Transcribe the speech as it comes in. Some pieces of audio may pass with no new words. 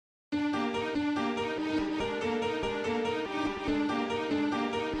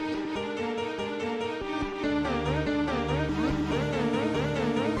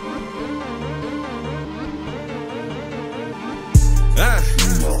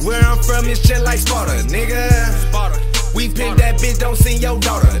from is just like Sparta, nigga. We pimp that bitch, don't send your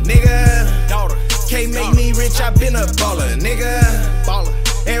daughter, nigga. Can't make me rich, I been a baller, nigga.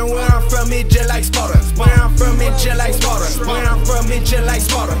 And where I'm from, it just like Sparta. Where I'm from, it just like Sparta. Where I'm from, it just like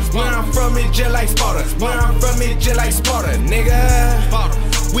Sparta. Where I'm from, it just like Sparta. Where I'm from, it just like Sparta,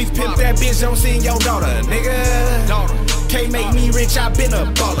 nigga. We pimp that bitch, don't send your daughter, nigga. Can't make me rich, I been a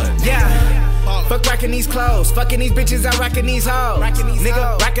baller, yeah. Fuck rockin' these clothes, fucking these bitches, I'm rockin' these hoes.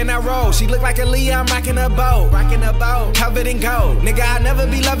 Nigga, rockin' that roll, she look like a Lee, I'm rockin' a boat. Covered in gold, nigga, I never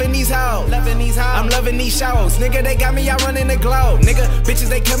be loving these hoes. I'm loving these shows, nigga, they got me out running the globe. Nigga, bitches,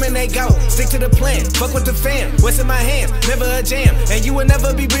 they come and they go. Stick to the plan, fuck with the fam. What's in my hands, never a jam. And you will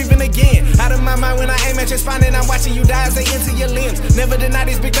never be breathing again. Out of my mind when I aim at your spine and I'm watching you die as they enter your limbs. Never deny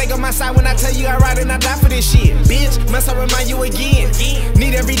this big thing on my side when I tell you I ride and I die for this shit. Bitch, must I remind you again?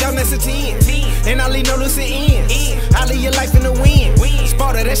 Need every dog that's a 10. And I leave no loose ends. I leave your life in the wind.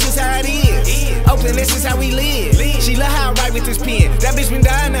 Sparta, that's just how it is. Oakland, that's just how we live. She love how I write with this pen. That bitch been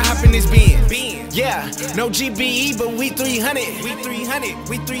dying to hop in this bin. Yeah, no GBE, but we 300. We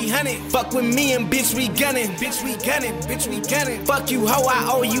 300. Fuck with me and bitch, we gunning. Bitch, we gunning. Fuck you, ho, I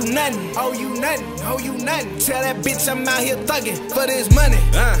owe you nothing. Owe you nothing. Tell that bitch I'm out here thugging for this money.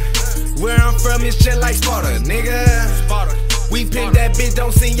 Where I'm from is just like Sparta, nigga. We pimp that bitch,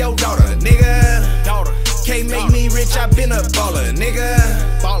 don't send your daughter, nigga. Can't make me rich, I been a baller, nigga.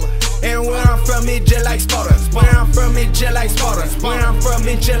 And where I'm from, it just like Sparta. Where I'm from, it just like Sparta. Where I'm from,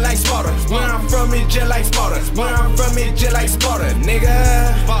 it just like Sparta. Where I'm from, it just like Sparta. Where I'm from, it just like Sparta, nigga.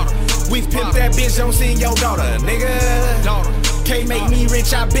 We pimp that bitch, don't send your daughter, nigga. Can't make me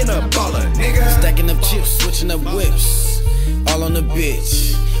rich, I been a baller, nigga. Stacking up chips, switching up whips, all on the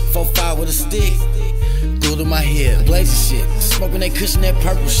bitch. 4-5 with a stick, glue to my hair, blazing shit, smoking that cushion, that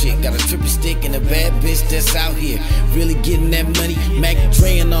purple shit. Got a trippy stick and a bad bitch that's out here, really getting that money. Mac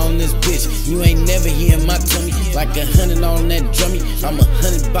drain on this bitch, you ain't never hearing my tummy. Like 100 on that drummy, I'm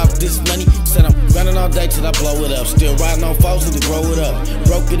 100 about this money. Said I'm running all day till I blow it up. Still riding on foes till to grow it up.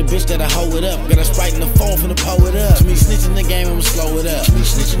 Broke it a bitch that I hoe it up. Got a Sprite in the phone finna pull it up. Me snitching the game, I'ma slow it up.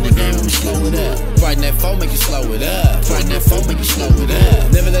 Fighting that phone make you slow it up.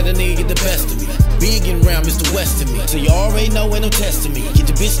 Never let a nigga get the best of me. Big and round, Mr. West of me. So you already know ain't no testing me. Get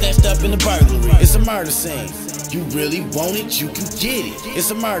the bitch snatched up in the burglary. It's a murder scene. You really want it, you can get it.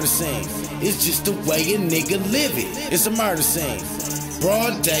 It's a murder scene. It's just the way a nigga live it. It's a murder scene.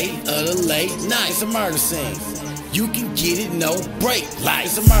 Broad day of the late night. It's a murder scene. You can get it, no break. Like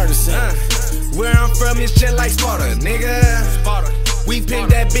it's a murder scene. Where I'm from is just like Sparta, nigga. We pimp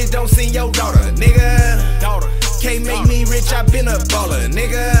that bitch, don't send your daughter, nigga. Can't make me rich, I been a baller,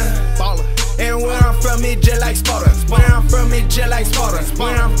 nigga. And where I'm from, it just like Sparta. Where I'm from, it just like Sparta.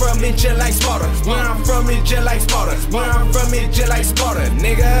 Where I'm from, it just like Sparta. Where I'm from, it just like Sparta. Where I'm from, it just like Sparta,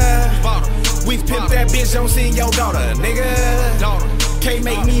 nigga. We pimp that bitch, don't send your daughter, nigga. Can't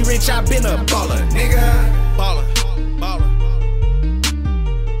make me rich, I been a baller, nigga.